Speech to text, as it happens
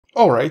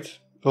Alright,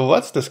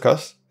 let's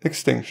discuss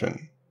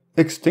extinction.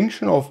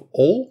 Extinction of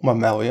all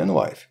mammalian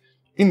life,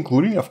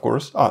 including of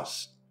course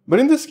us. But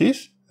in this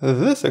case,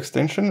 this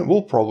extinction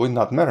will probably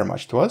not matter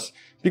much to us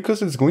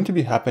because it's going to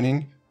be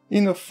happening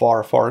in the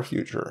far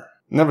future.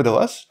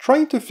 Nevertheless,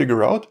 trying to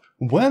figure out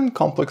when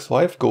complex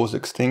life goes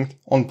extinct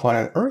on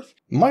planet Earth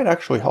might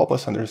actually help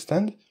us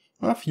understand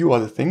a few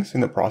other things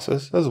in the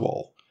process as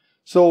well.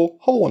 So,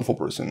 hello wonderful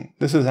person,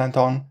 this is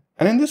Anton,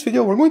 and in this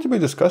video we're going to be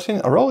discussing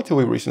a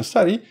relatively recent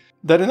study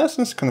that in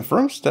essence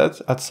confirms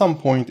that at some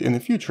point in the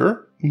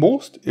future,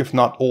 most, if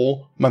not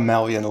all,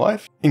 mammalian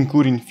life,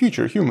 including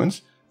future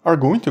humans, are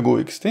going to go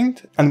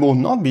extinct and will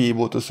not be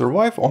able to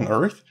survive on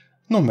Earth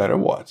no matter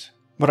what.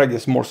 But I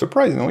guess more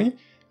surprisingly,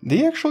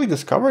 they actually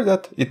discovered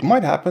that it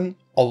might happen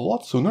a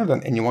lot sooner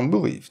than anyone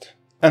believed.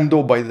 And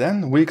though by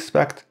then we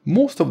expect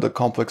most of the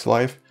complex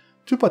life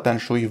to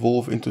potentially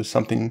evolve into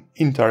something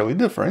entirely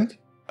different,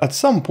 at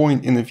some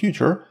point in the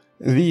future,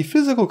 the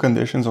physical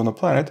conditions on the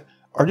planet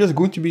are just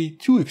going to be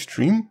too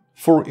extreme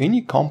for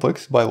any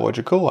complex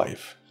biological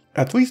life,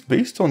 at least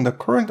based on the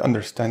current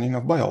understanding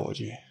of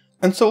biology.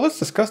 And so let's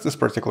discuss this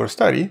particular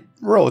study,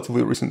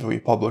 relatively recently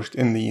published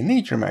in the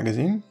Nature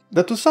magazine,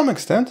 that to some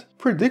extent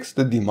predicts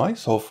the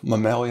demise of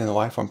mammalian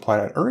life on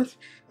planet Earth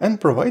and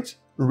provides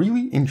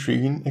really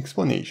intriguing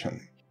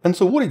explanation. And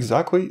so what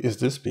exactly is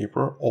this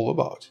paper all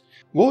about?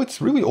 Well,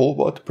 it's really all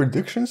about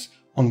predictions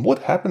on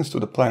what happens to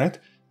the planet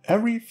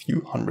every few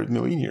 100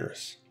 million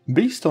years.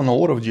 Based on a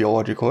lot of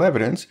geological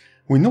evidence,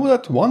 we know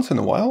that once in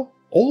a while,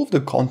 all of the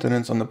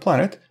continents on the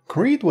planet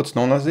create what's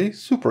known as a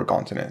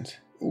supercontinent,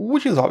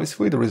 which is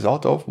obviously the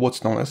result of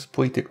what's known as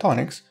plate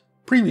tectonics,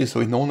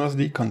 previously known as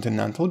the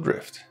continental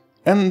drift.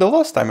 And the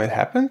last time it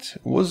happened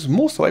was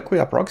most likely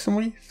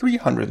approximately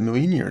 300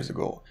 million years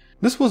ago.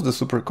 This was the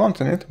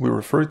supercontinent we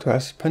refer to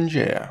as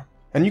Pangea,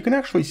 and you can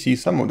actually see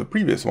some of the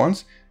previous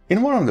ones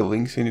in one of the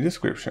links in the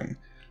description.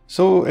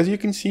 So as you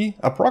can see,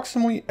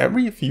 approximately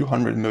every few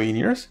 100 million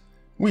years,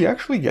 we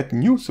actually get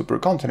new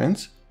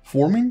supercontinents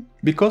forming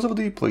because of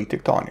the plate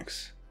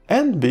tectonics.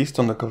 And based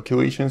on the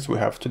calculations we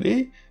have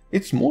today,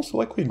 it's most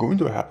likely going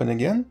to happen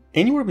again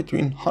anywhere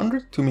between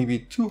 100 to maybe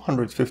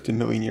 250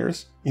 million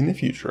years in the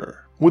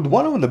future. With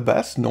one of the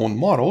best known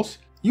models,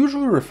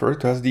 usually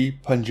referred to as the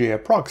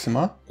Pangea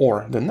Proxima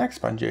or the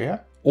next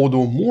Pangea,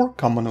 although more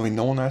commonly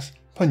known as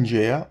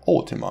Pangea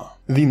Ultima,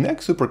 the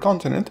next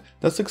supercontinent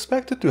that's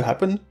expected to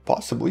happen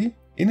possibly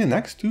in the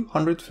next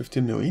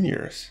 250 million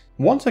years.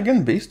 Once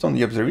again based on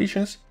the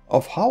observations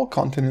of how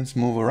continents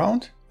move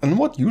around and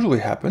what usually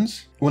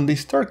happens when they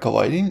start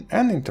colliding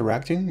and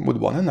interacting with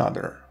one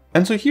another.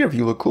 And so here if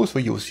you look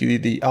closely you'll see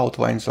the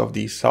outlines of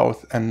the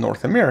South and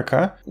North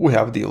America, we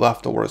have the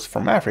leftovers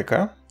from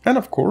Africa, and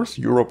of course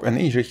Europe and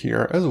Asia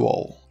here as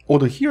well.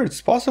 Although here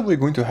it's possibly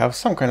going to have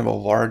some kind of a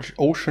large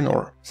ocean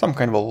or some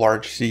kind of a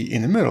large sea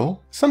in the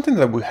middle, something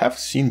that we have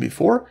seen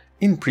before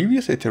in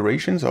previous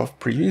iterations of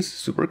previous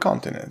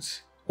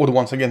supercontinents. Although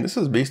once again this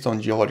is based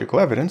on geological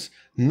evidence,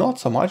 not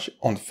so much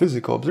on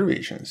physical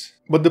observations.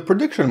 But the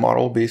prediction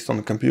model based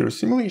on computer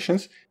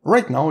simulations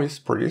right now is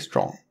pretty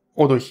strong.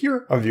 Although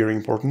here, a very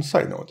important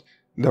side note,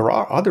 there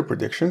are other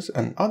predictions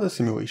and other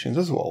simulations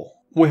as well.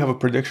 We have a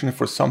prediction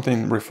for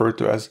something referred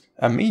to as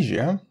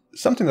Pangea,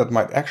 something that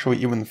might actually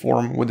even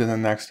form within the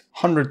next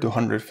 100 to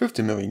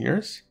 150 million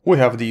years. We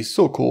have the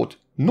so-called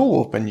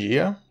novel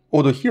Pangea,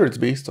 although here it's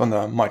based on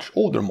a much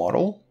older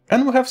model,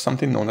 and we have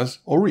something known as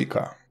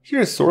Eureka. Here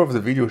is sort of the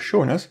video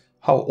showing us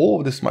how all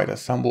of this might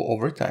assemble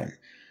over time.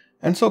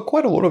 And so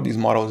quite a lot of these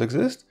models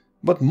exist,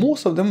 but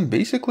most of them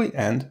basically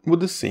end with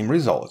the same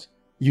result.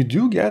 You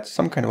do get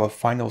some kind of a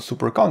final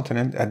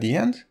supercontinent at the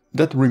end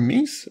that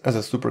remains as a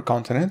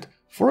supercontinent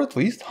for at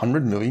least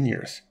 100 million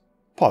years,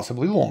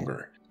 possibly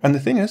longer. And the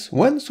thing is,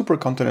 when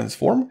supercontinents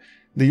form,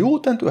 they all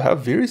tend to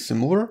have very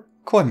similar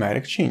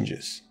climatic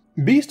changes.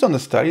 Based on the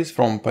studies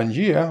from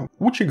Pangea,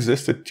 which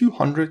existed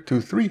 200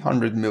 to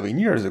 300 million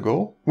years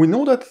ago, we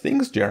know that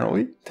things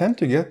generally tend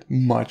to get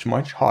much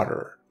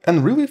hotter.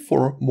 And really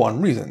for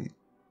one reason: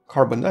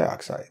 carbon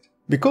dioxide.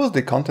 Because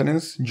the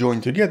continents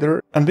join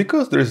together and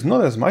because there is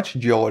not as much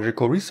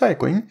geological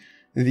recycling,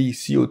 the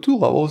CO2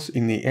 levels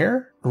in the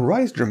air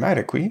rise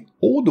dramatically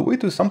all the way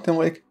to something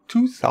like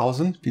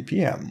 2000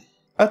 ppm,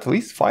 at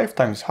least 5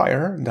 times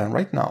higher than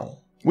right now,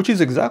 which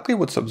is exactly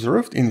what's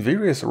observed in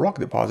various rock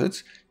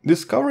deposits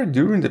discovered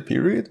during the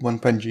period when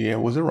Pangea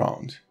was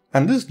around.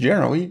 And this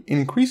generally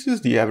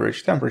increases the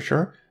average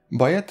temperature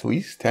by at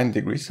least 10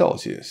 degrees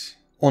Celsius.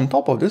 On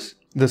top of this,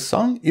 the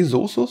sun is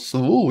also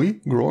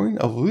slowly growing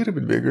a little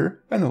bit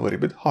bigger and a little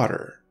bit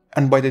hotter.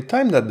 And by the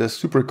time that the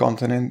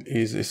supercontinent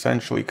is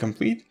essentially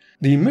complete,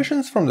 the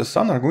emissions from the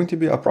sun are going to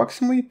be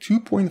approximately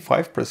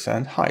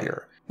 2.5%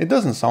 higher. It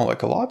doesn't sound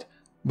like a lot,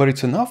 but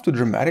it's enough to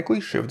dramatically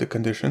shift the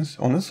conditions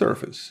on the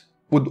surface.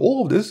 With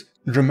all of this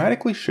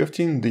dramatically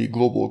shifting the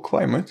global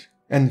climate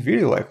and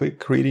very likely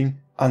creating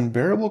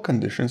unbearable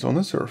conditions on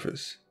the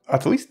surface.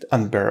 At least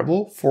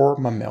unbearable for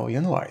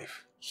mammalian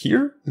life.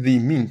 Here, the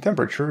mean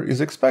temperature is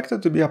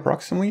expected to be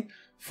approximately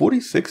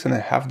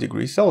 46.5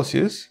 degrees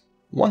Celsius,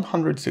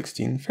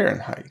 116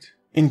 Fahrenheit.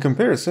 In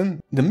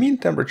comparison, the mean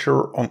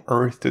temperature on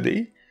Earth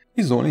today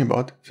is only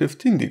about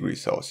 15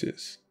 degrees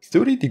Celsius,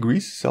 30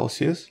 degrees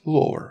Celsius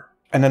lower.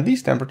 And at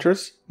these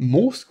temperatures,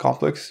 most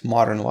complex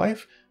modern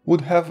life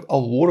would have a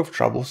lot of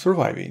trouble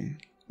surviving.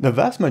 The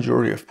vast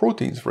majority of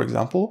proteins, for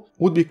example,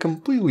 would be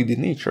completely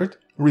denatured,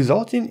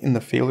 resulting in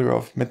the failure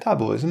of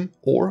metabolism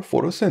or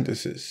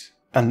photosynthesis.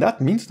 And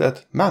that means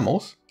that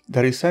mammals,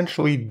 that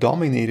essentially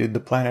dominated the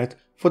planet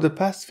for the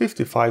past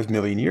 55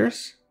 million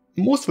years,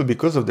 mostly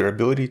because of their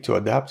ability to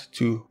adapt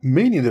to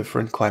many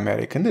different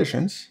climatic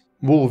conditions,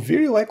 will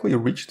very likely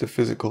reach the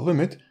physical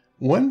limit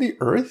when the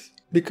Earth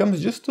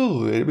becomes just a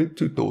little bit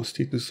too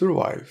toasty to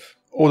survive.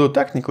 Although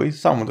technically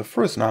some of the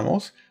first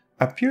mammals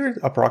appeared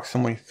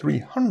approximately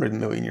 300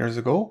 million years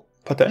ago,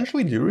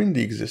 potentially during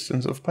the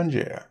existence of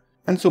Pangea.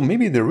 And so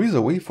maybe there is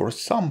a way for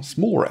some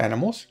smaller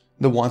animals,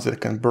 the ones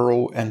that can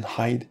burrow and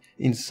hide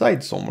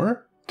inside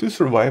somewhere, to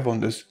survive on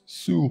this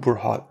super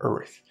hot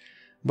Earth.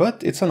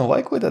 But it's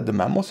unlikely that the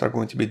mammals are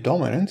going to be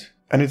dominant,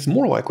 and it's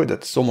more likely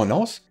that someone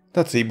else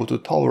that's able to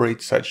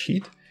tolerate such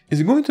heat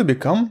is going to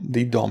become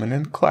the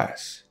dominant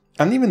class.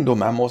 And even though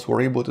mammals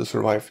were able to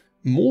survive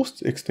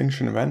most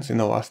extinction events in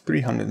the last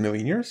 300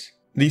 million years,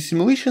 the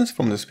simulations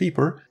from this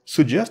paper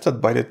suggest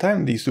that by the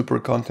time the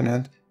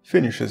supercontinent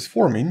finishes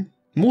forming,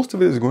 most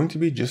of it is going to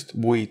be just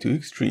way too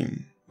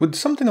extreme, with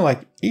something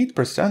like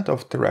 8%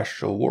 of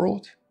terrestrial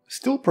world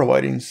still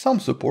providing some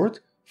support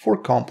for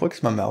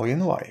complex mammalian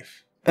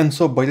life. And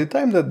so by the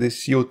time that the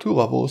CO2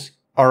 levels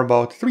are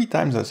about 3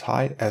 times as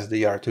high as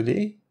they are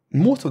today,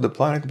 most of the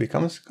planet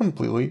becomes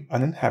completely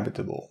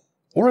uninhabitable.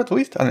 Or at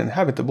least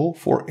uninhabitable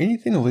for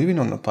anything living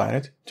on the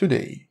planet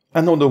today.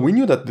 And although we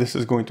knew that this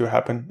is going to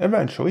happen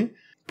eventually,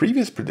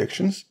 previous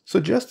predictions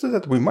suggested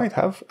that we might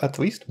have at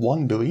least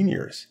 1 billion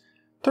years.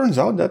 Turns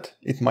out that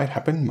it might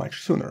happen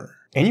much sooner.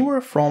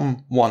 Anywhere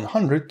from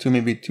 100 to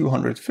maybe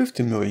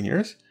 250 million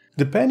years,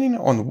 depending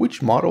on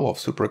which model of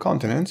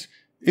supercontinents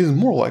is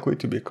more likely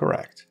to be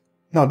correct.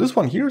 Now this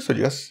one here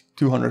suggests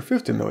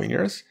 250 million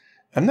years,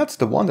 and that's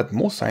the one that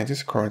most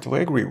scientists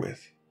currently agree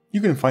with.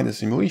 You can find the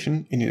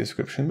simulation in the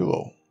description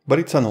below. But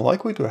it's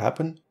unlikely to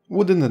happen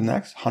within the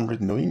next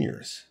 100 million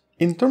years.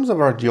 In terms of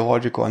our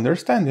geological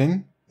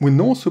understanding, we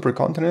know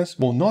supercontinents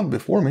will not be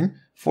forming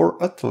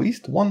for at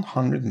least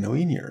 100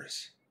 million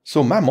years.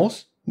 So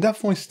mammals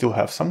definitely still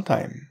have some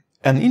time.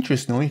 And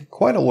interestingly,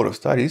 quite a lot of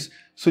studies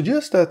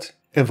suggest that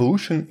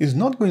evolution is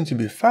not going to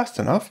be fast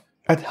enough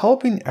at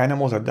helping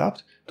animals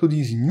adapt to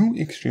these new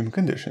extreme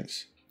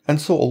conditions.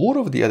 And so a lot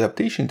of the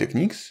adaptation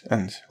techniques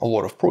and a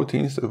lot of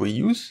proteins that we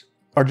use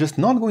are just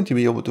not going to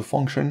be able to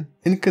function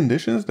in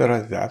conditions that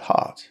are that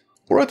hot.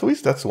 Or at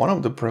least that's one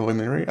of the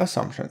preliminary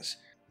assumptions.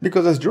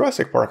 Because as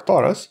Jurassic Park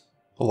taught us,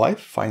 life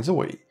finds a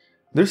way.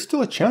 There's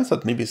still a chance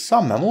that maybe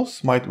some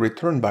mammals might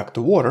return back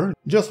to water,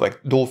 just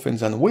like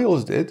dolphins and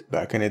whales did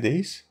back in the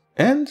days,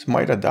 and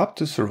might adapt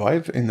to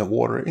survive in the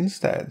water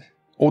instead.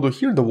 Although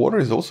here the water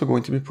is also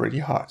going to be pretty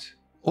hot.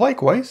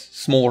 Likewise,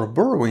 smaller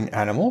burrowing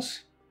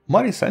animals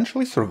might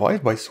essentially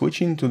survive by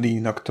switching to the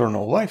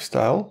nocturnal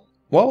lifestyle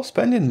while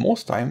spending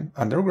most time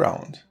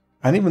underground.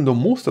 And even though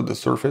most of the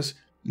surface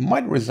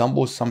might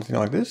resemble something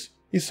like this,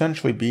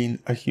 essentially being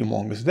a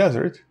humongous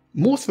desert,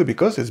 mostly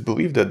because it's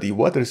believed that the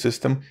weather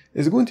system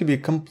is going to be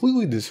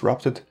completely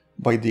disrupted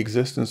by the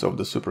existence of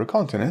the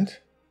supercontinent,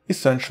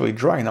 essentially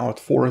drying out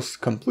forests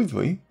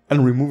completely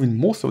and removing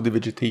most of the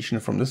vegetation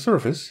from the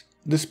surface.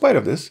 Despite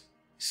of this,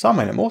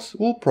 some animals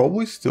will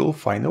probably still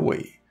find a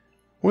way.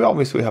 We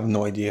obviously have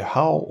no idea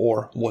how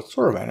or what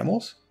sort of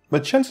animals,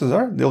 but chances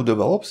are they'll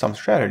develop some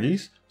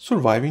strategies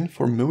surviving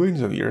for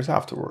millions of years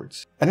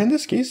afterwards. And in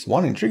this case,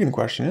 one intriguing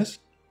question is,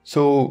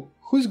 so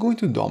who's going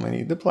to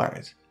dominate the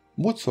planet?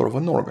 What sort of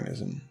an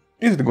organism?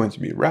 Is it going to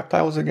be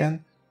reptiles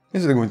again?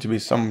 Is it going to be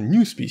some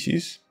new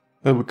species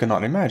that we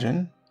cannot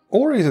imagine?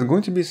 Or is it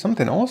going to be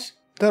something else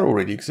that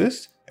already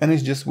exists and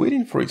is just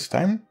waiting for its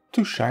time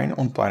to shine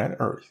on planet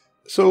Earth?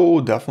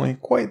 So definitely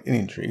quite an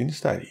intriguing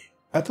study,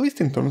 at least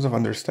in terms of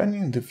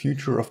understanding the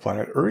future of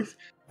planet Earth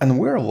and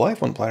where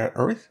life on planet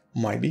Earth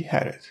might be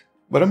headed.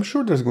 But I'm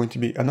sure there's going to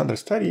be another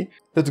study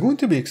that's going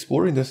to be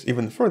exploring this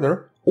even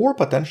further, or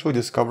potentially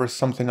discover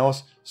something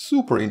else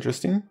super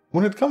interesting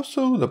when it comes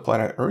to the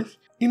planet Earth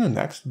in the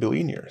next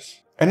billion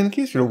years. And in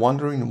case you're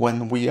wondering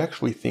when we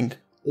actually think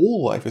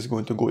all life is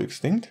going to go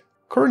extinct,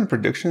 current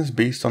predictions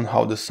based on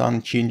how the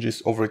sun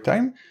changes over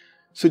time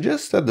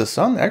suggest that the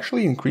sun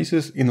actually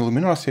increases in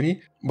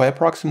luminosity by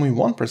approximately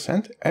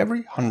 1%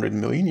 every 100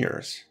 million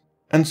years.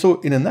 And so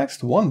in the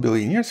next 1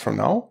 billion years from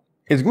now,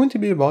 it's going to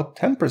be about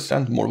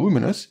 10% more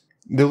luminous,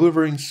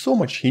 delivering so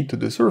much heat to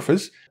the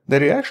surface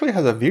that it actually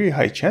has a very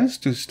high chance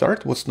to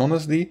start what's known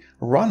as the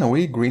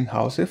runaway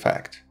greenhouse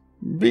effect.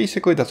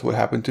 Basically, that's what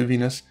happened to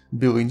Venus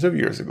billions of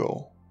years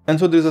ago. And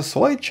so there's a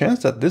slight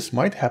chance that this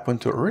might happen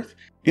to Earth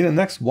in the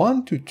next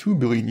 1 to 2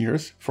 billion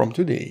years from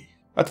today.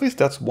 At least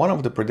that's one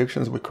of the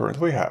predictions we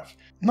currently have.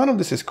 None of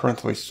this is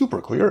currently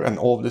super clear, and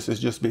all of this is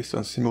just based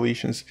on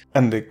simulations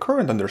and the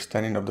current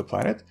understanding of the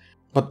planet,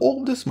 but all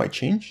of this might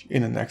change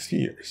in the next few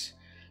years.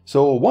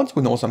 So once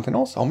we know something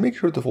else, I'll make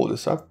sure to follow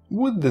this up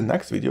with the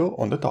next video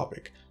on the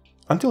topic.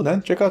 Until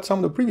then, check out some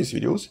of the previous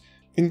videos,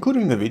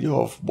 including the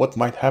video of what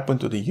might happen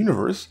to the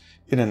universe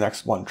in the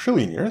next 1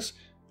 trillion years,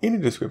 in the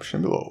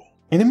description below.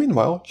 In the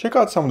meanwhile, check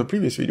out some of the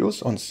previous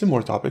videos on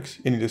similar topics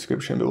in the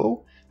description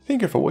below.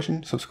 Thank you for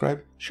watching,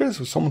 subscribe, share this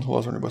with someone who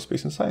loves learning about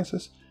space and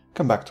sciences,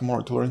 come back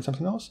tomorrow to learn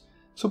something else,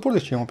 support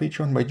this channel on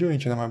Patreon by joining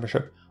channel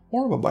membership,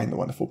 or by buying the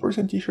Wonderful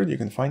Person t-shirt you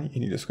can find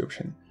in the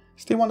description.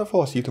 Stay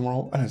wonderful, I'll see you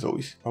tomorrow, and as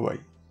always, bye bye.